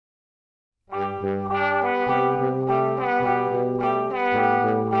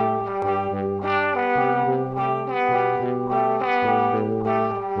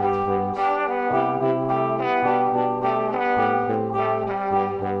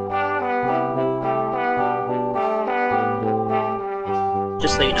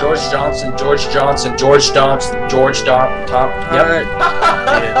just so you know. George Johnson, George Johnson, George Johnson, George Top. Yep.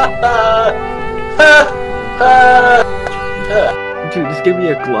 Dude, just give me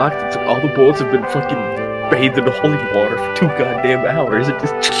a Glock that's all the bullets have been fucking bathed in holy water for 2 goddamn hours. It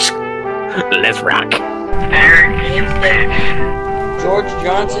just... Let's rock. George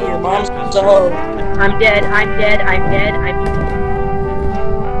Johnson, your mom's a hoe. I'm dead, I'm dead, I'm dead, I'm...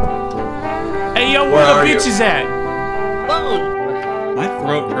 Hey, yo, where the bitch is at? Bone! My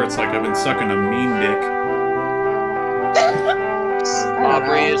throat hurts like I've been sucking a mean dick.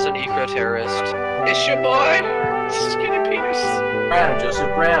 Aubrey is an eco-terrorist. It's your boy, Skinny Penis. Brown, Joseph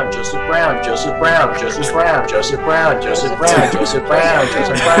Brown, Joseph Brown, Joseph Brown, Joseph Brown, Joseph Brown, Joseph Brown, Joseph Brown,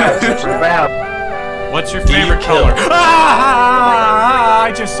 Joseph Brown, Joseph Brown. What's your favorite color? Ah!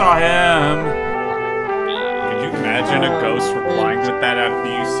 I just saw him. Could you imagine a ghost replying with that after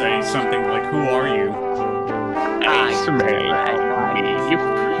you say something like, "Who are you?" I smell you.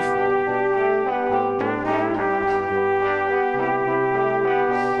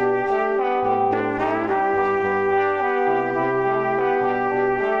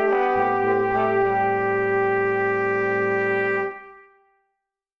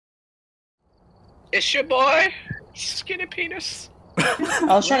 It's your boy, Skinny Penis. I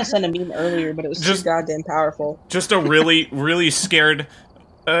was trying to send a meme earlier, but it was Just- too goddamn powerful. Just a really, really scared.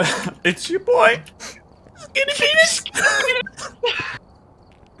 It's your boy, Skinny Penis.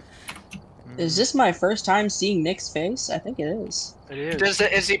 Is this my first time seeing Nick's face? I think it is. It is.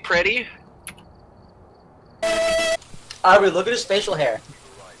 Is he pretty? Aubrey, look at his facial hair.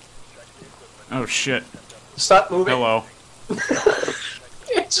 Oh shit! Stop moving. Hello.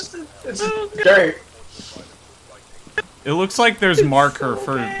 it's dirt. It looks like there's marker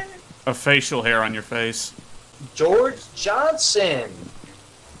for a facial hair on your face. George Johnson.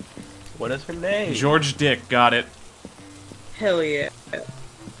 What is her name? George Dick, got it. Hell yeah.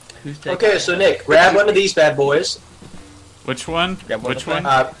 Who's taking Okay, so Nick, grab one of these bad boys. Which one? Yeah, what Which the one?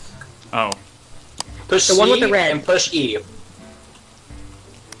 fuck? Oh, Push The C one with the red. and push E.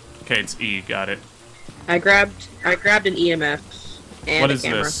 okay, it's E, got it. I grabbed an EMF and What a is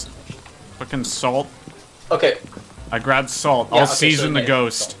camera. this? Fucking salt? Okay, I grabbed salt. Yeah, I'll okay, season so the Nick-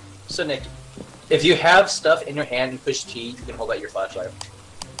 ghost. so Nick, if you have stuff in your hand and push T, you can hold out your flashlight.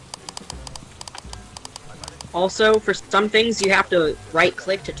 Also, for some things, you have to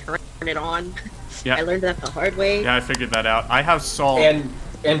right-click to turn it on. Yeah. I learned that the hard way. Yeah, I figured that out. I have salt.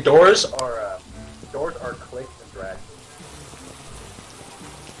 And doors are click and drag.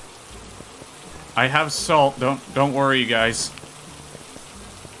 I have salt. Don't worry, guys.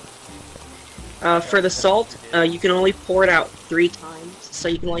 For the salt, you can only pour it out 3 times, so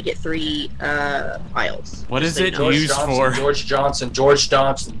you can only get 3 vials. What is so you it know. George used Johnson, for? George Johnson, George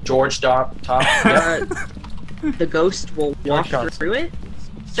Johnson, George Top. Yep. The ghost will walk Johnson. through it.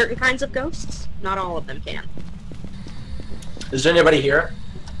 Certain kinds of ghosts, not all of them can. Is there anybody here?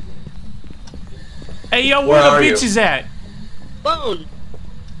 Hey, yo, Where where the are you? bitch is at? Bone!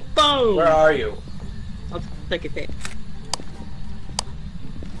 Bone! Where are you? I'll take a pic.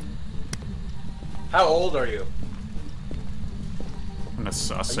 How old are you? I'm gonna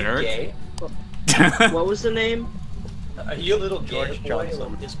suss Are you Eric. gay? What was the name? Are you a little gay George boy, Johnson. a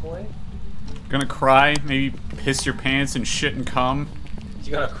little piss boy? Gonna cry, maybe piss your pants and shit and cum.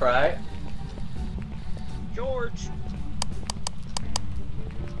 You gonna cry? George!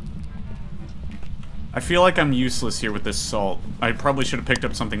 I feel like I'm useless here with this salt. I probably should have picked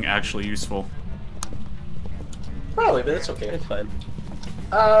up something actually useful. Probably, but it's okay. It's fine.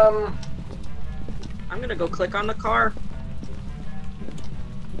 I'm gonna go click on the car.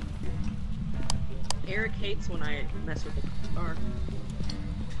 Eric hates when I mess with the car.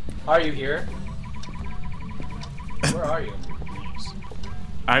 Are you here? Where are you?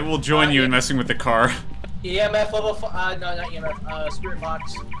 I will join you in messing with the car. EMF level no, not EMF, spirit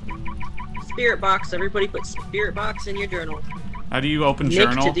box. Spirit box, everybody put spirit box in your journal. How do you open Nick,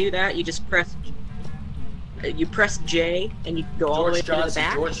 journal? to do that, you just press... you press J, and you go all the way George to the Johnson,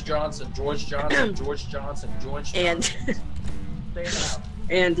 back. George Johnson, George Johnson, George Johnson, George And, Johnson. Say it out.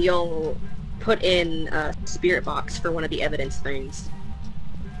 and you'll put in spirit box for one of the evidence things.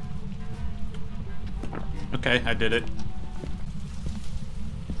 Okay, I did it.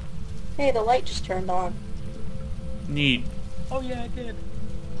 Hey, the light just turned on. Neat. Oh yeah, I did.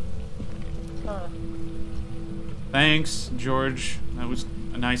 Huh. Thanks, George. That was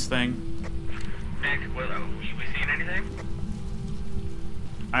a nice thing. Nick, we seen anything?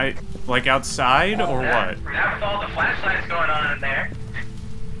 Like outside or what? That was all the flashlights going on in there.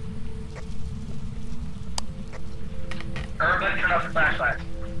 Everybody turn off the flashlights.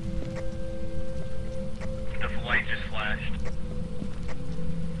 The light just flashed.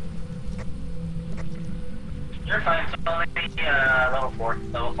 You're fine. It's only level 4,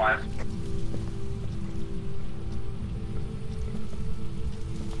 level 5.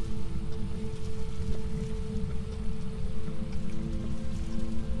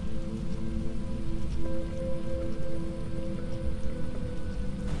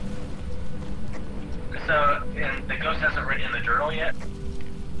 So, and the ghost hasn't written in the journal yet?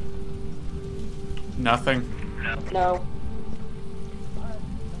 Nothing. No.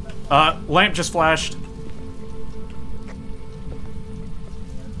 Lamp just flashed.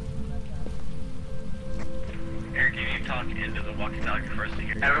 Eric, you need to talk into the walkie-talkie first to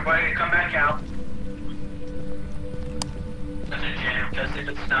hear. Everybody come back out. That's a gin, because if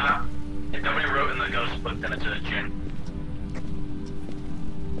it's not, if nobody wrote in the ghost book, then it's a gin.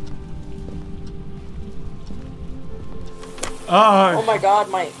 Oh my god,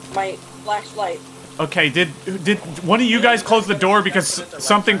 my flashlight. Okay, did one of you guys close the door because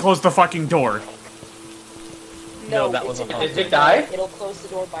something closed the fucking door? No, that was a Did it die? It'll close the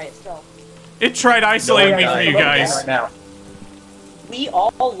door by itself. It tried isolating me for you guys. Right now. We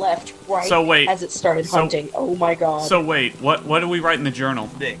all left right So wait, as it started so- hunting. Oh my god. So wait, what do we write in the journal?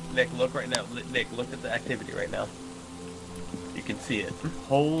 Nick, look right now. Nick, look at the activity right now. You can see it.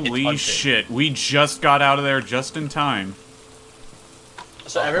 Holy hunting. shit, we just got out of there just in time.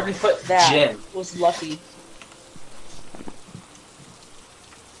 So everybody put that gin. was lucky.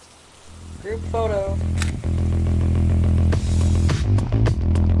 Group photo.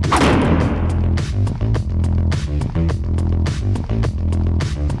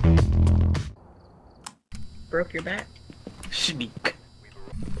 Broke your back? Sneak.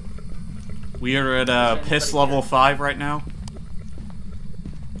 We are at piss level 5 right now.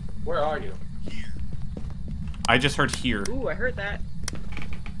 Where are you? I just heard here. Ooh, I heard that.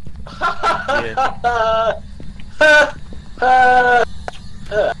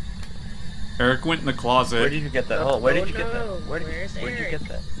 Eric went in the Where closet. did you get that? Oh, where did you get that? no. Where did Where's you Eric? get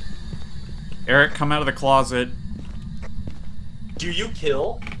that? Eric, come out of the closet. Do you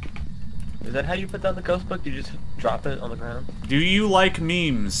kill? Is that how you put down the ghost book? You just drop it on the ground? Do you like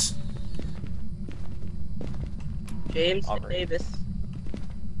memes? James Aubrey. Davis.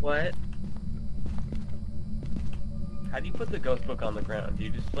 What? How do you put the ghost book on the ground? Do you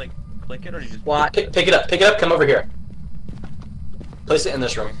just like click it or do you just What? Pick it up, come over here. Place it in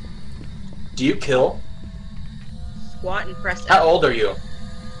this room. Do you kill? Squat and press How F. old are you?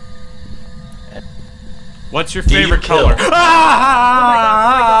 What's your Do you favorite kill? color?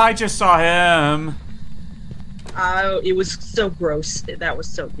 Ah! I just saw him. It was so gross. That was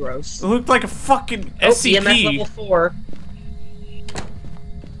so gross. It looked like a fucking Oh, EMF level SCP. 4.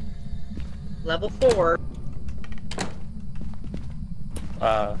 Level 4.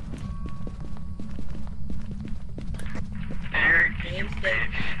 Eric, James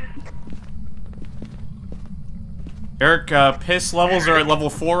Davis. Eric, piss levels are at level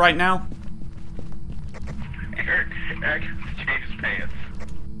 4 right now. Eric, change his pants.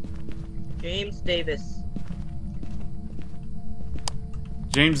 James Davis.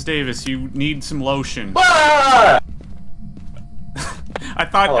 James Davis, you need some lotion. Ah! I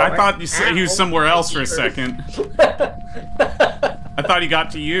thought Hello. you said he was somewhere else for a second. I thought he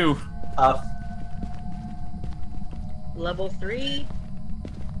got to you. Level 3.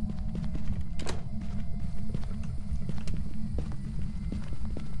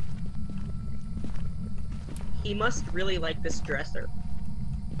 He must really like this dresser.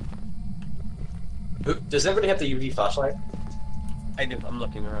 Does anybody have the UV flashlight? I do. I'm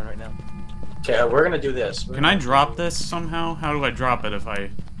looking around right now. Okay, we're gonna do this. Can I drop this somehow? How do I drop it if I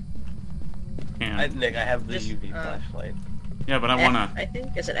can? Nick, I have the Just, UV flashlight. Yeah, but I F, wanna. I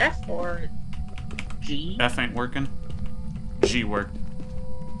think. Is it F or G? F ain't working. G worked.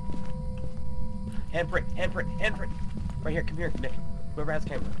 Handprint. Right here, come here, Nick. Whoever has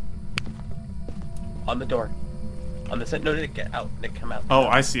camera. On the door. On the set. No, Nick, get out. Nick, come out. Oh,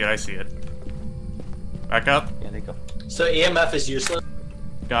 I see it. Back up. Yeah, there you go. So EMF is useless.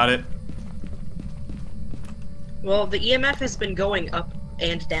 Got it. Well, the EMF has been going up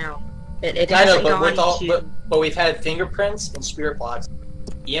and down. It I know, hasn't but gone with all, to... but we've had fingerprints and spirit blocks.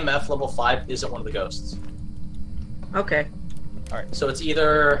 EMF level 5 isn't one of the ghosts. Okay. Alright, so it's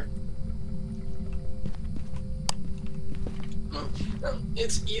either...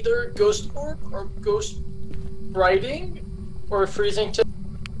 It's either ghost orb or ghost writing or freezing to...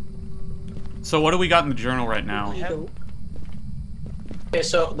 So what do we got in the journal right now? Okay,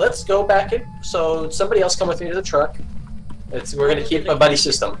 so let's go back in. So somebody else come with me to the truck. We're gonna keep a buddy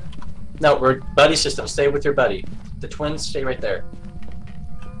system. No, we're buddy system. Stay with your buddy. The twins stay right there.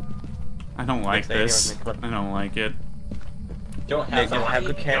 I don't like Stay here this. with me. I don't like it. Don't Nick, have have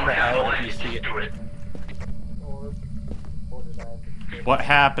the camera Don't have out if the you see it. license to it. What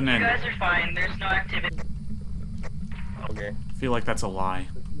happening? You guys are fine. There's no activity. Okay. I feel like that's a lie.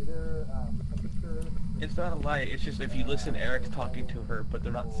 It's not a lie, it's just if you listen, Eric's talking to her, but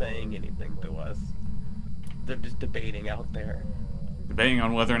they're not saying anything to us. They're just debating out there. Debating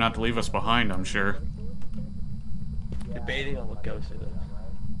on whether or not to leave us behind, I'm sure. Debating on what ghost it is.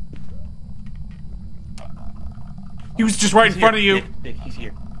 He was just right in front of you! Nick, he's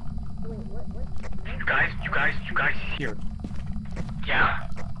here. You guys. Here. Yeah.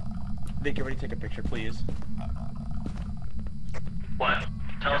 Nick, get ready to take a picture, please. What?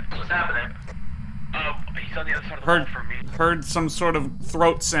 Tell us what's happening. He's on the other side of the wall from me. Heard some sort of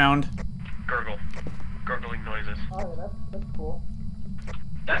throat sound. Gurgling noises. Oh, that's cool.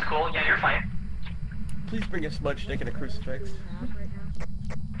 That's cool. Yeah, you're fine. Please bring a smudge stick and a crucifix.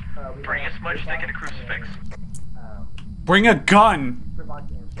 Bring a smudge stick and a crucifix. Bring a gun!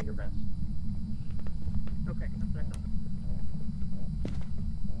 Okay.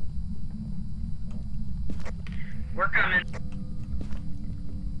 We're coming.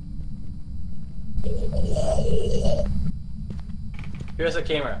 Here's the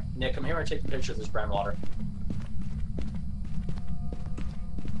camera. Nick, come here and take a picture of this brown water.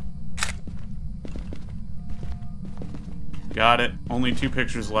 Got it. Only 2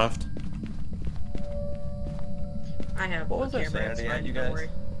 pictures left. I have What was the our camera, sanity it's at, fine, you don't guys? worry.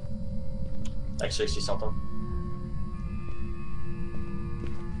 Like 60 something.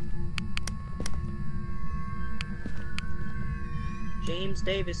 James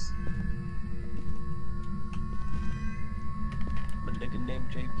Davis. A nigga named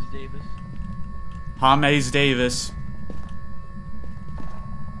James Davis. James Davis.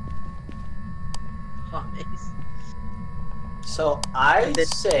 Oh, nice. So I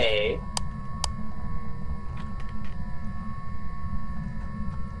say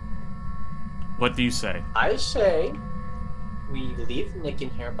What do you say? we leave Nick in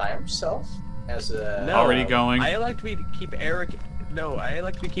here by himself as a Already going. I elect we keep Eric. No, I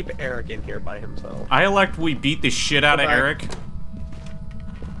elect we keep Eric in here by himself. I elect we beat the shit out of Goodbye. Eric.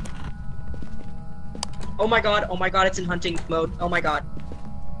 Oh my god, it's in hunting mode. Oh my god.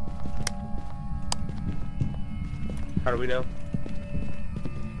 How do we know?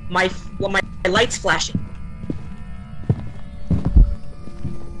 My light's flashing.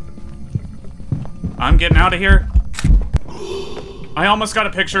 I'm getting out of here. I almost got a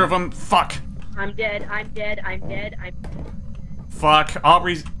picture of him. Fuck. I'm dead. Fuck.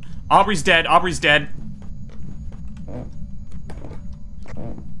 Aubrey's dead. Aubrey's dead.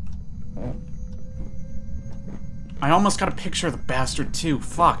 I almost got a picture of the bastard too.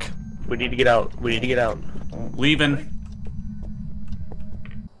 Fuck. We need to get out. We need to get out. Leaving.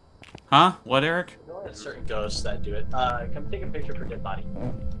 Huh? What, Eric? There's certain ghosts that do it. Come take a picture for dead body.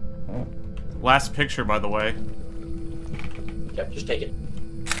 Last picture, by the way. Yep, just take it.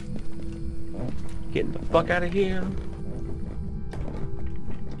 Getting the fuck out of here.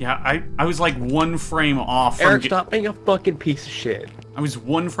 Yeah, I was like 1 frame off from Eric, stop being a fucking piece of shit. I was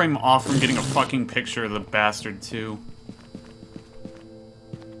 1 frame off from getting a fucking picture of the bastard too.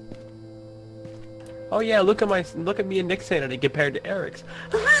 Oh yeah, look at me and Nick's sanity compared to Eric's.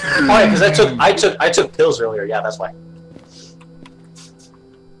 Oh yeah, because I took pills earlier. Yeah, that's why.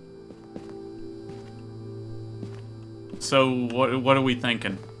 So what are we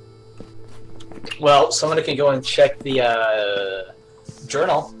thinking? Well, somebody can go and check the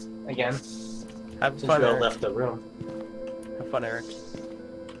journal again. Have Since fun, we all Eric. left the room. Have fun, Eric.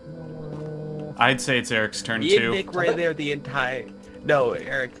 I'd say it's Eric's turn Me and too. Nick were in there the entire... No,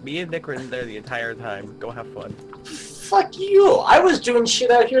 Eric, me and Nick were in there the entire time. Go have fun. Fuck you! I was doing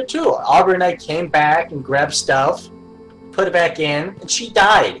shit out here too. Aubrey and I came back and grabbed stuff, put it back in, and she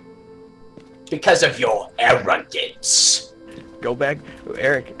died. Because of your arrogance. Go back.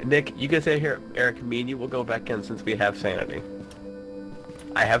 Eric, Nick, you can stay here. Eric, me and you will go back in since we have sanity.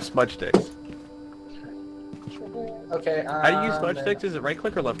 I have smudge sticks. Okay, How do you use smudge sticks? Is it right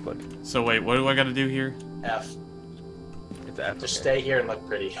click or left click? So wait, what do I gotta do here? F. It's F. Just okay. stay here and look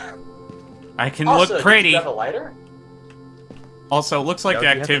pretty. I can Also, look pretty. Do you have a lighter? Also, it looks like No, the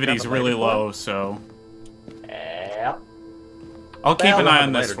do you have to activity's grab a really lighter for it? low, so Yep. I'll keep Well, an I'll eye have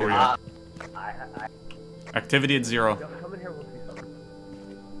on a this lighter, for dude. you. I Activity at 0. Come in here, we'll see something.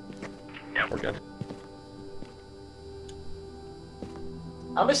 Yeah. We're good.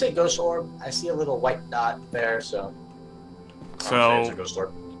 I'm gonna say ghost orb. I see a little white dot there, so. I'm So- gonna say it's a ghost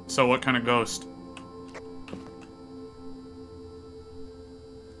orb. So what kind of ghost?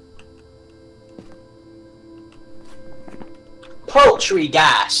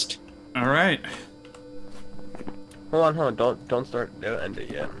 Poultryghast. All right. Hold on. Don't end it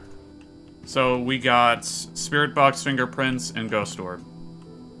yet. So we got spirit box, fingerprints, and ghost orb.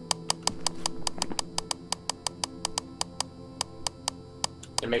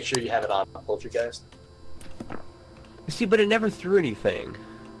 And make sure you have it on Poltergeist. See, but it never threw anything.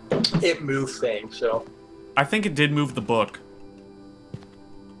 It moved things, so... I think it did move the book.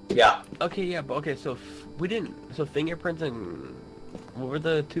 Yeah. Okay, yeah, but okay, so we didn't... So fingerprints and... What were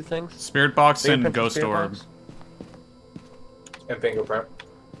the two things? Spirit box and Fingerprints ghost spirit orb. box? And fingerprint.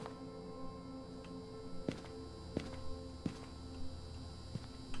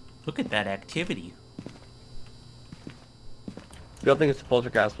 Look at that activity. If you don't think it's a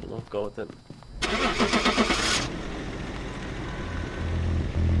poltergeist, we'll go with it.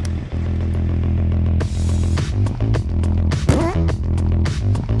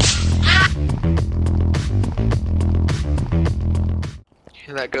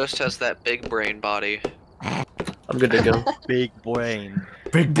 And that ghost has that big brain body. I'm good to go. Big brain.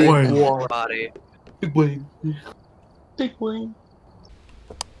 Big boy. Body. Big brain. Big wing.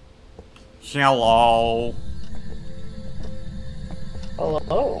 Hello.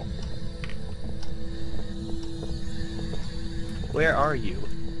 Hello. Where are you?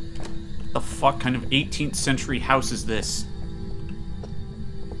 The fuck kind of 18th century house is this?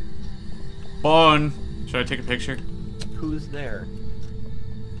 Bun. Should I take a picture? Who's there?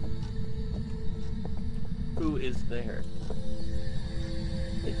 Who is there?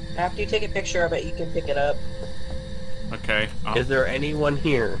 After you take a picture of it, you can pick it up. Okay. Is there anyone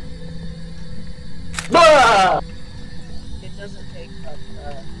here? Ah! It doesn't take up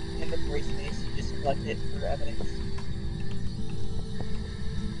inventory space, you just collect it for evidence.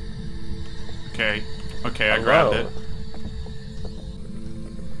 Okay. Okay, I grabbed it.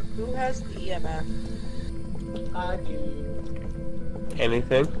 Who has the EMF? I do.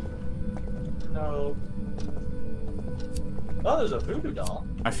 Anything? No. Oh, there's a voodoo doll.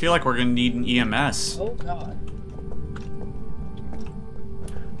 I feel like we're gonna need an EMS. Oh god.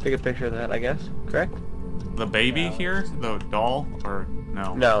 Take a picture of that, I guess. Correct? The baby here? The doll? Or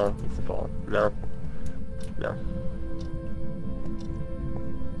no? No, it's the phone. No. No.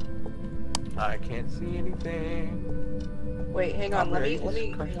 I can't see anything. Wait, hang on, let me,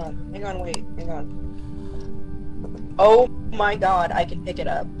 Christ. hang on, wait, hang on. Oh my god, I can pick it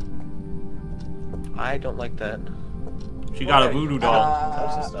up. I don't like that. She got a voodoo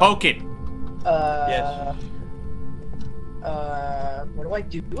doll. Poke it! Yes. What do I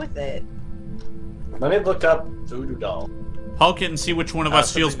do with it? Let me look up voodoo doll. Poke it and see which one of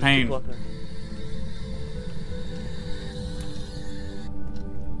us feels pain.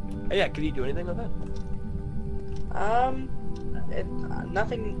 Hey, yeah, can you do anything with that?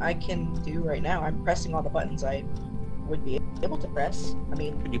 Nothing I can do right now. I'm pressing all the buttons I would be able to press. I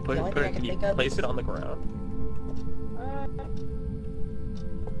mean, Can you put the it? only Put thing it I can you think of place is- it on the ground?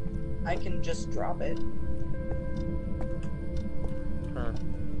 I can just drop it. Huh.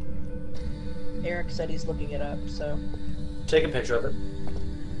 Eric said he's looking it up, so. Take a picture of it.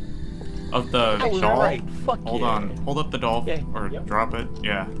 Of the That was doll? right. Fuck Hold yeah. on. Hold up the doll. Yeah. Or Yep. drop it.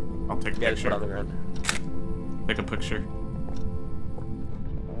 Yeah. I'll take a Yeah, just put it on the picture. ground. Take a picture.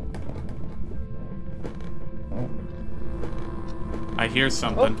 I hear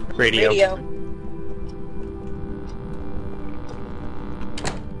something. Radio.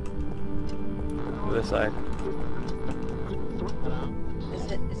 To this side.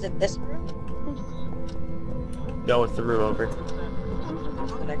 Is it this room? No, it's the room over.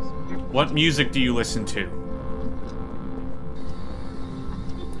 The next. What music do you listen to?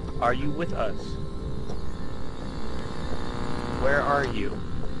 Are you with us? Where are you?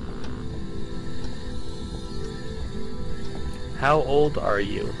 How old are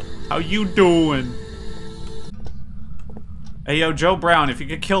you? How you doing? Hey, yo, Joe Brown, if you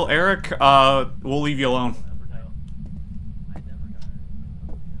could kill Eric, we'll leave you alone.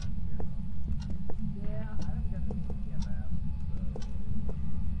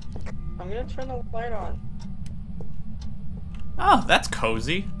 I'm gonna turn the light on. Oh, that's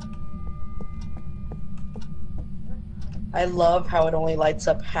cozy. I love how it only lights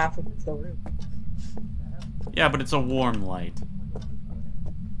up half of the room. Yeah, but it's a warm light.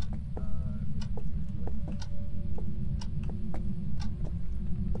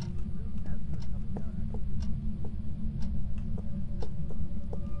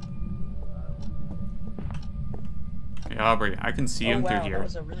 Hey, Aubrey, I can see him wow, through that here.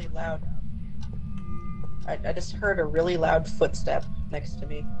 was a really loud. I just heard a really loud footstep next to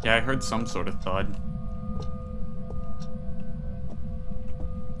me. Yeah, I heard some sort of thud.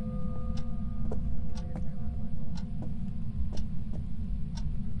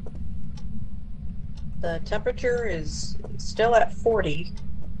 The temperature is still at 40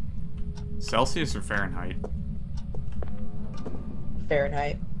 Celsius or Fahrenheit?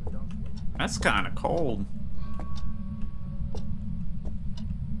 Fahrenheit. That's kind of cold.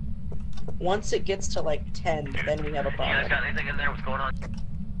 Once it gets to like 10, then we have a You guys problem. got anything in there? What's going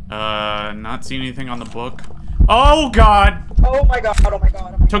on? Not seeing anything on the book. Oh god! Oh my god, oh my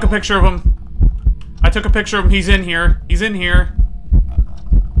god, oh my Took a god. picture of him. I took a picture of him. He's in here. He's in here.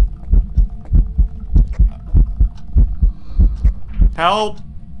 Help!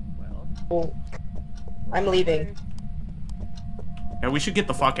 Oh, I'm leaving. Yeah, we should get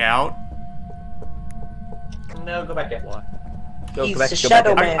the fuck out. No, go back in. He's back, a go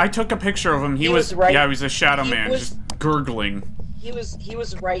shadow back. man. I took a picture of him. He He was was right- Yeah, he was a shadow he man, was- just gurgling. He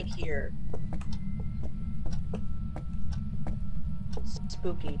was right here.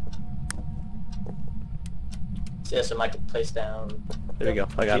 Spooky. So yeah, so Michael, place down. There we go.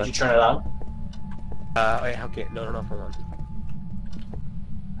 I got Did you it. turn it on? Wait, okay. No, hold on.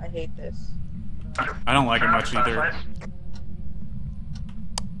 I hate this. I don't like it Turn on much the either. flashlights.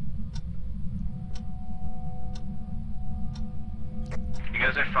 You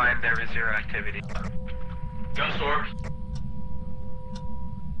guys are fine. There is zero activity. Ghost orb.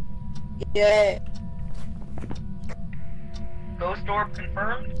 Yeah. Ghost orb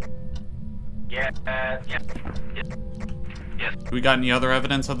confirmed. Yeah. Yeah. Yes. We got any other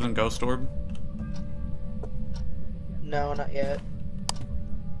evidence other than Ghost Orb? No, not yet.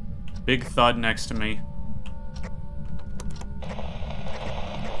 Big thud next to me.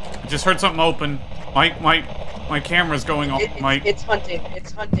 I just heard something open. My camera's going off. It's hunting.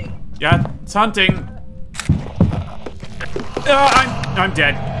 It's hunting. Yeah, it's hunting. I'm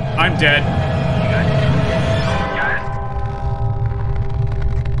dead. I'm dead.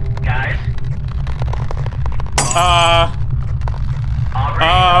 Guys. Uh, He's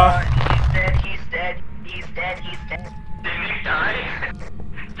dead. He's dead. He's dead. He's dead. Didn't he die?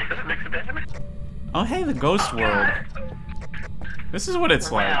 Doesn't make sense. oh hey, the ghost world. This is what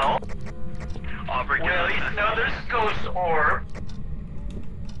it's like. Well, Aubrey, well, you know, there's ghost orb.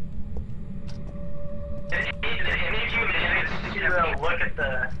 Did any of you manage to look at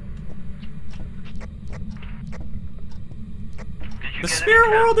the... The spirit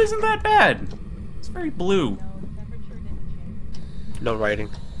world isn't that bad. It's very blue. No writing.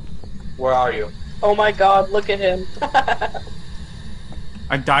 Where are you? Oh my god, look at him.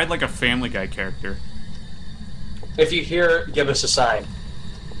 I died like a Family Guy character. If you hear, give us a sign.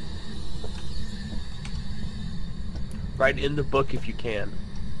 Write in the book if you can.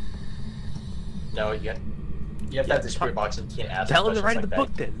 No, you have to have the spirit box and you can't ask Tell him to questions write in the like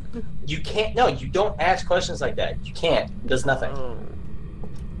book that. then. You can't. No, you don't ask questions like that. You can't. It does nothing. Oh.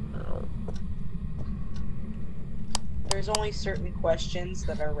 Oh. There's only certain questions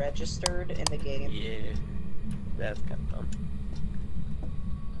that are registered in the game. Yeah. That's kind of dumb.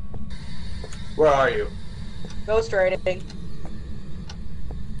 Where are you? Ghost writing.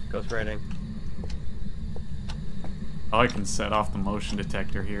 Ghost writing. Oh, I can set off the motion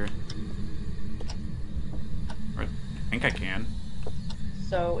detector here. Or, I think I can.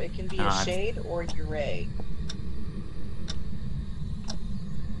 So it can be a God. shade or gray.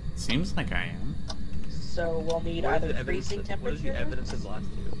 Seems like I am. So we'll need What is either the evidence freezing of- temperature. What is the evidence of last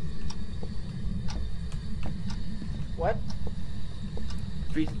two? What?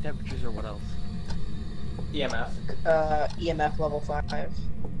 Freezing temperatures or what else? EMF. EMF level 5.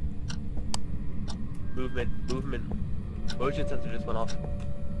 Movement. Motion sensor just went off.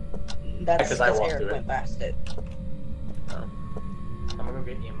 That's Because I because walked Eric through it. went past it. Oh. I'm gonna go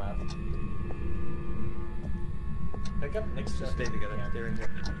get EMF. Pick up next Just stay together. Stay right here.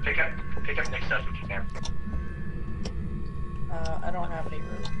 Pick up next stuff if you can. I don't have any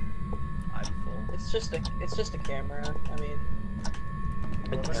room. I'm full. It's just a camera. I mean,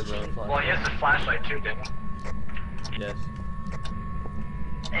 It's a camera Well, he has the flashlight too, didn't he? Yes.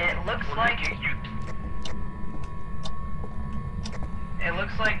 It looks like it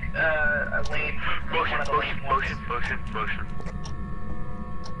looks like a lane. One of the lane ones. Motion.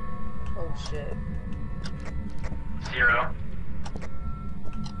 oh shit. 0.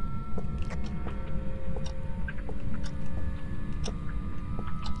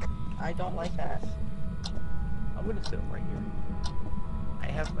 I don't like that. I'm gonna sit right here. I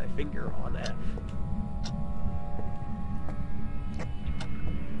have my finger on F.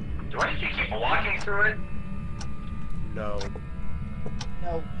 Do I need you to keep walking through it? No.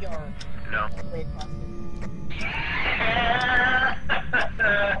 No, we are No. way past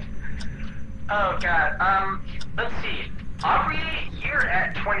it. Oh god. Let's see. Aubrey, you're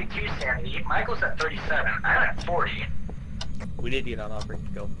at 22 sanity. Michael's at 37. I'm at 40. We need to get on Aubrey.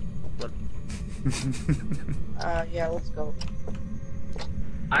 Go. What? Yeah, let's go.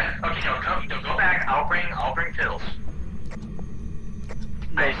 Okay, no, go back. I'll bring pills.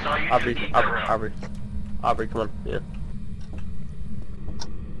 I saw you Aubrey, leave the room. Aubrey, come on. Yeah.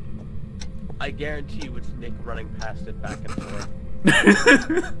 I guarantee you it's Nick running past it back and forth.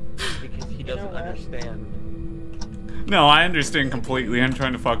 Because he doesn't understand. No, I understand completely. I'm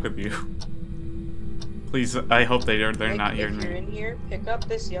trying to fuck with you. Please, I hope they're not hearing If you're me. in here, pick up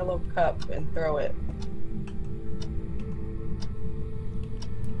this yellow cup and throw it.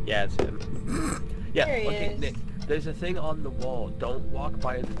 Yeah, it's him. Yeah, There he okay, is. Nick, there's a thing on the wall. Don't walk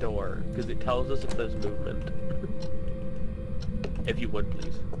by the door, because it tells us if there's movement. If you would,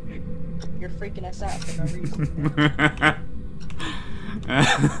 please. You're freaking us out for no reason.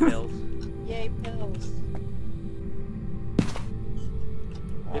 Pills. Yay, pills.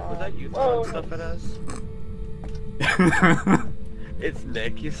 Nick, was that you Whoa. throwing stuff at us? It's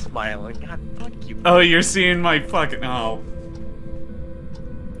Nick, he's smiling. God, fuck you. Oh, you're seeing my fucking... Oh.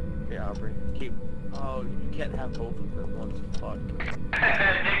 Okay, Aubrey, keep... Oh, you can't have both of them once. Fuck.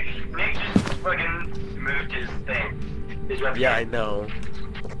 Nick just fucking moved his thing. His webcam. Yeah, I know.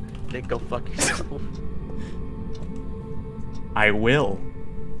 Nick, go fuck yourself. I will.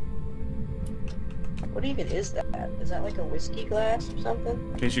 What even is that? Is that like a whiskey glass or something?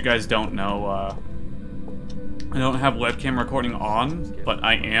 In case you guys don't know, I don't have webcam recording on, but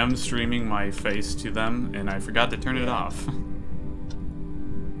I am streaming my face to them, and I forgot to turn it off.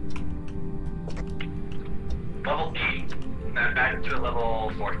 Level 8. Now back to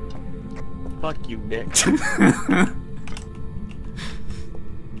level 4. Fuck you, Nick.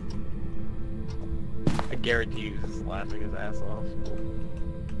 I guarantee you he's laughing his ass off.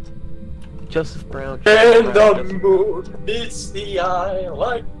 Joseph Brown. And the moon meets the eye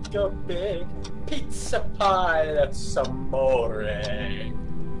like a big pizza pie. That's some more.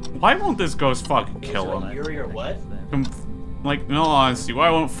 Why won't this ghost fucking kill him? Yuri or what? Like, in all honesty, why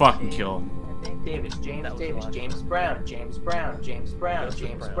won't fucking kill him? James Brown, James Brown, James Brown,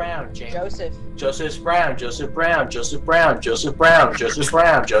 James Brown, Joseph. Joseph Brown, Joseph Brown, Joseph Brown, Joseph Brown, Joseph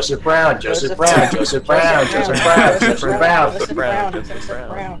Brown, Joseph Brown, Joseph Brown, Joseph Brown, Joseph Brown, Joseph Brown, Joseph Brown. Joseph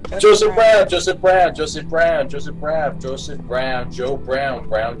Brown. Joseph Brown, Joseph Brown, Joseph Brown, Joseph Brown, Joseph Brown, Joe Brown,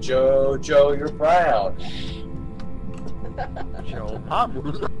 Brown Joe, Joe, you're brown. Joe Pop.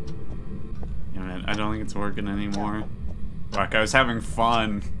 Damn it, I don't think it's working anymore. Fuck, I was having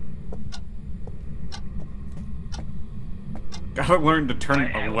fun. Gotta learn to turn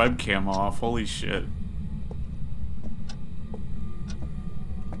a webcam off, holy shit.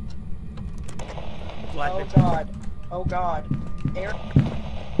 Oh god. Oh god. Eric.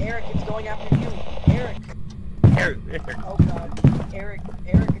 Eric, it's going after you. Eric. Eric. Oh god. Eric.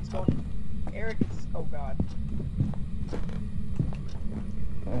 Eric, it's going. Eric, it's. Oh god.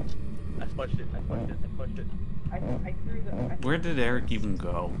 I pushed it, I pushed it, I pushed it. I threw the. Where did Eric even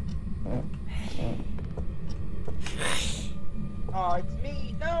go? Oh, it's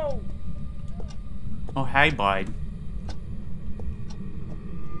me. No. Oh, hey, bud.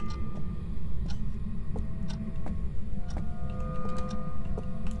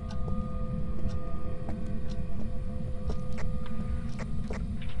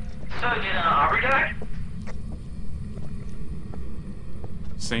 So, did Aubrey die?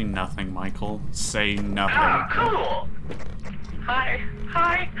 Say nothing, Michael. Say nothing. Oh, cool! Hi.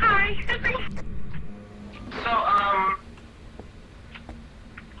 So,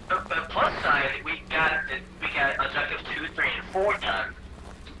 the plus side, we got objectives 2, 3, and 4 done.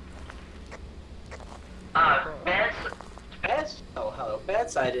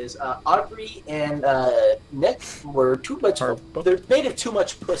 Bad side is Aubrey and Nick were too much. They're made of too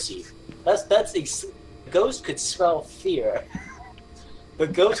much pussy. That's the ghost could smell fear. The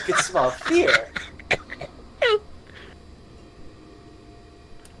ghost could smell fear.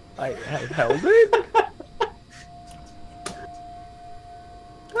 I held it?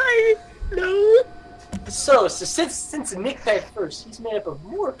 I know. So since Nick died first, he's made up of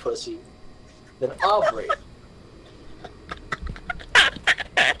more pussy than Aubrey.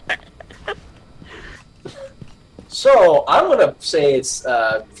 So I'm gonna say it's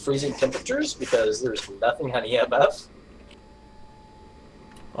freezing temperatures because there's nothing on EMF,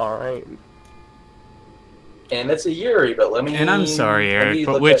 Alright. and it's a Yuri. But let me. And I'm sorry, let me Eric,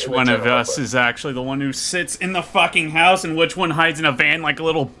 but look which at one of real us quick. is actually the one who sits in the fucking house and which one hides in a van like a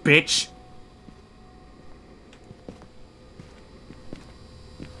little bitch?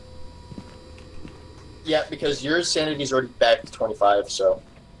 Yeah, because your sanity's already back to 25, so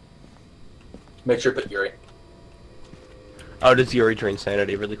make sure to put Yuri. Oh, does Yuri drain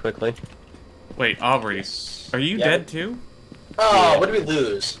sanity really quickly? Wait, Aubrey, are you Yeah. dead too? Oh, what did we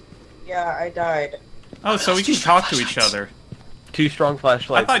lose? Yeah, I died. Oh, so we can talk to each other. 2 strong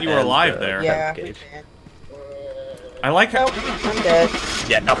flashlights. I thought you were and, alive there. Yeah. gauge. I like how... Nope, I'm dead.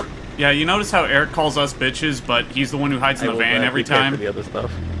 Yeah, no. Yeah, you notice how Eric calls us bitches, but he's the one who hides in I the will van every gladly pay time? for the other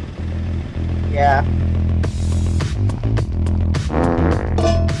stuff. Yeah.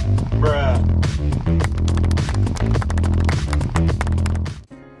 Bruh.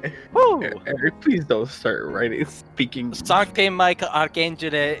 Woo! Eric, please don't start writing, speaking. Sancte Michael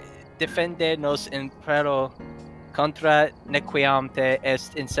Arcangele, defende-nos in peril contra nequiamte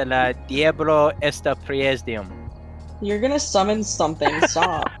est in cella diablo esta praesidium. You're gonna summon something.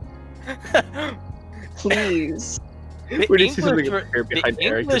 Stop. Please. The We need to see something English, appear behind the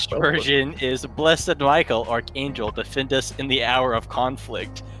Eric English as well. version is Blessed Michael, Archangel, defend us in the hour of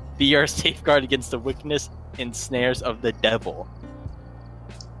conflict. Be our safeguard against the wickedness and snares of the devil.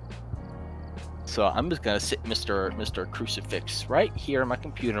 So I'm just gonna sit Mr. Crucifix right here on my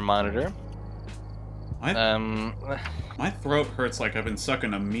computer monitor. My throat hurts like I've been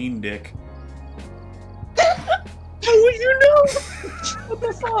sucking a mean dick. How would you know? What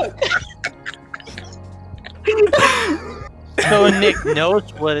the fuck? So Nick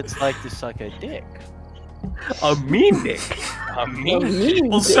knows what it's like to suck a dick. A mean dick. A mean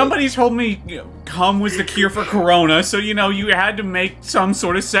Well, somebody told me cum was the cure for corona, so you know you had to make some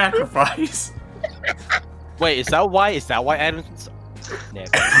sort of sacrifice. Wait, is that why Adam's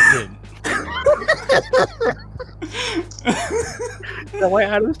Nick didn't. Is that why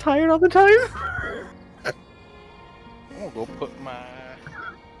Adam's tired all the time? I'm gonna go put my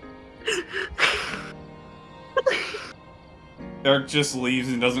Eric just leaves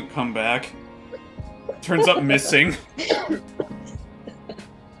and doesn't come back. Turns up missing.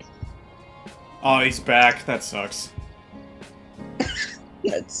 Oh, he's back. That sucks.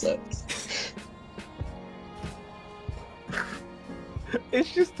 That sucks.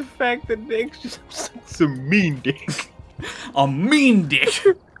 It's just the fact that Nick's just such a mean dick. A mean dick.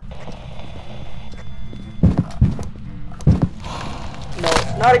 No,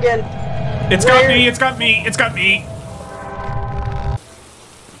 not again. It's got me. It's got me. It's got me.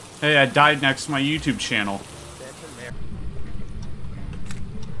 Hey, I died next to my YouTube channel.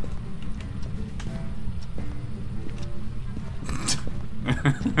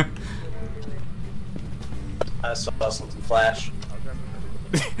 I saw something flash.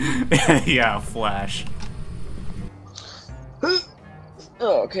 Yeah, Flash.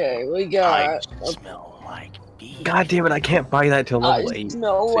 Okay, we I got. smell like beef. God damn it, I can't buy that till I level 8.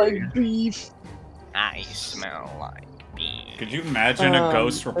 smell like beef. I smell like beef. Could you imagine a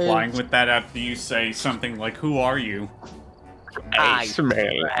ghost replying with that after you say something like, "Who are you?" I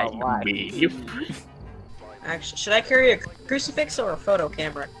smell like beef. Actually, should I carry a crucifix or a photo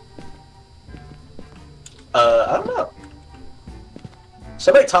camera? I don't know.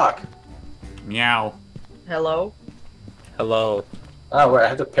 Somebody talk. Meow. Hello? Hello. Oh, wait, I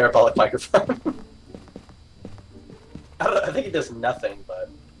have the parabolic microphone. I don't know, I think it does nothing,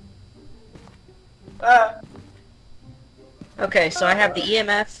 but... Okay, so I have the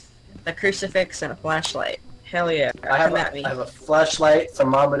EMF, the crucifix, and a flashlight. Hell yeah, come at me. I have a flashlight,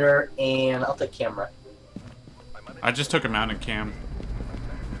 thermometer, and I'll take camera. I just took a mounted cam.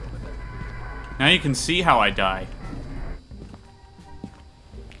 Now you can see how I die.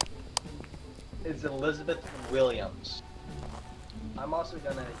 It's Elizabeth Williams. I'm also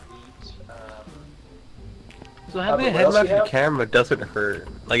gonna eat, So having a what else head you have? mounted camera doesn't hurt.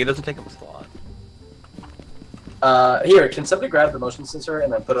 Like, it doesn't take up a slot. Here, can somebody grab the motion sensor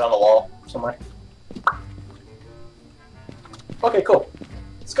and then put it on the wall somewhere? Okay, cool.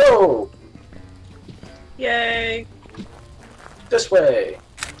 Let's go! Yay! This way!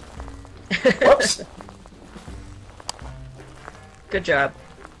 Whoops! Good job.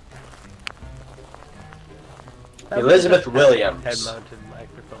 Elizabeth Williams. Head mounted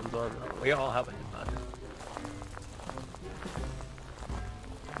microphones on. We all have a head mounted.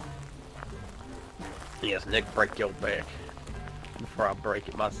 Yes, Nick, break your back before I break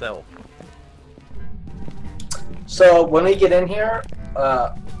it myself. So, when we get in here,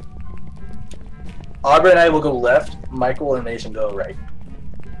 Aubrey and I will go left, Michael and Mason go right.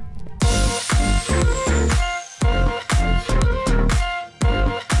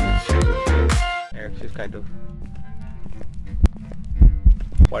 Eric's just kind of...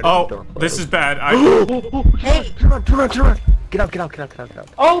 Oh, this is bad. Hey! Turn around! Get out!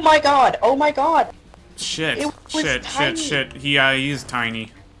 Oh my god! Oh my god! Shit, It was tiny. shit. He is tiny.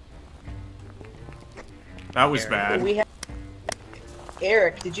 That was bad. We have...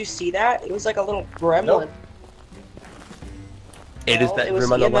 Eric, did you see that? It was like a little gremlin. Nope. It is Well, that it was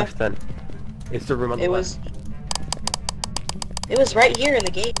room on the EMF. left then. It's the room on the It left. was right here in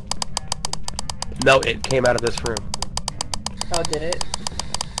the gate. No, it came out of this room. Oh, did it?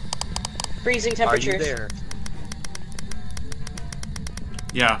 Freezing Are temperatures. you there?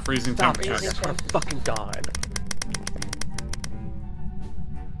 Yeah, freezing Stop it! temperatures. I swear to fucking God.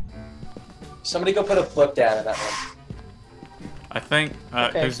 Somebody go put a book down in that one. I think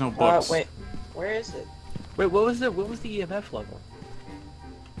Okay. there's no books. Wait, where is it? Wait, what was the EMF level?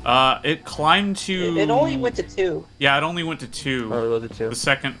 It climbed to. It only went to 2. Yeah, it only went to 2. Oh, was it 2? The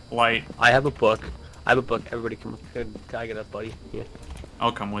second light. I have a book. I have a book. Everybody come. Can I get up, buddy? Yeah.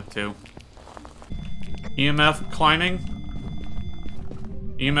 I'll come with 2. EMF climbing.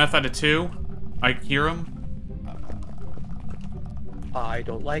 EMF at a 2. I hear him. I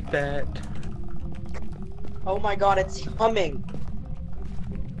don't like that. Oh my god, it's humming.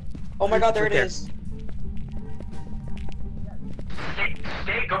 Oh my god, there it is.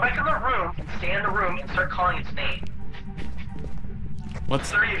 Go back in the room, stay in the room, and start calling its name.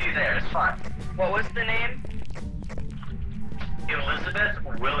 What's 3 of you there, it's fine. What was the name?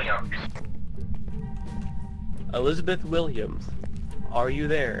 Elizabeth Williams. Elizabeth Williams, are you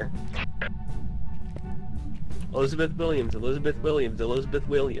there? Elizabeth Williams, Elizabeth Williams, Elizabeth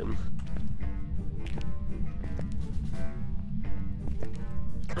Williams.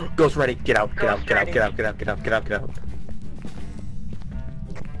 Ghost ready, get out, get out, get out, get out, get out, get out, get out, get out.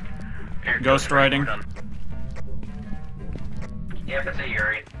 ghost riding? Yep, it's a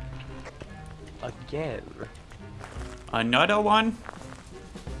Yuri. Again. Another one?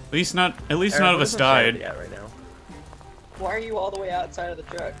 At least none of us died. Yeah, right now. Why are you all the way outside of the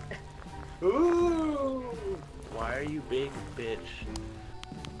truck? Ooh. Why are you big bitch?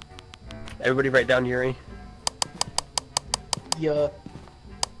 Everybody write down Yuri. Yeah.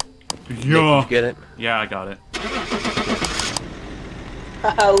 Nick, Yeah. you get it? Yeah, I got it.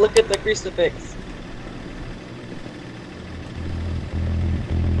 Haha, look at the crucifix.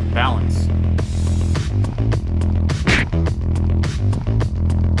 Balance.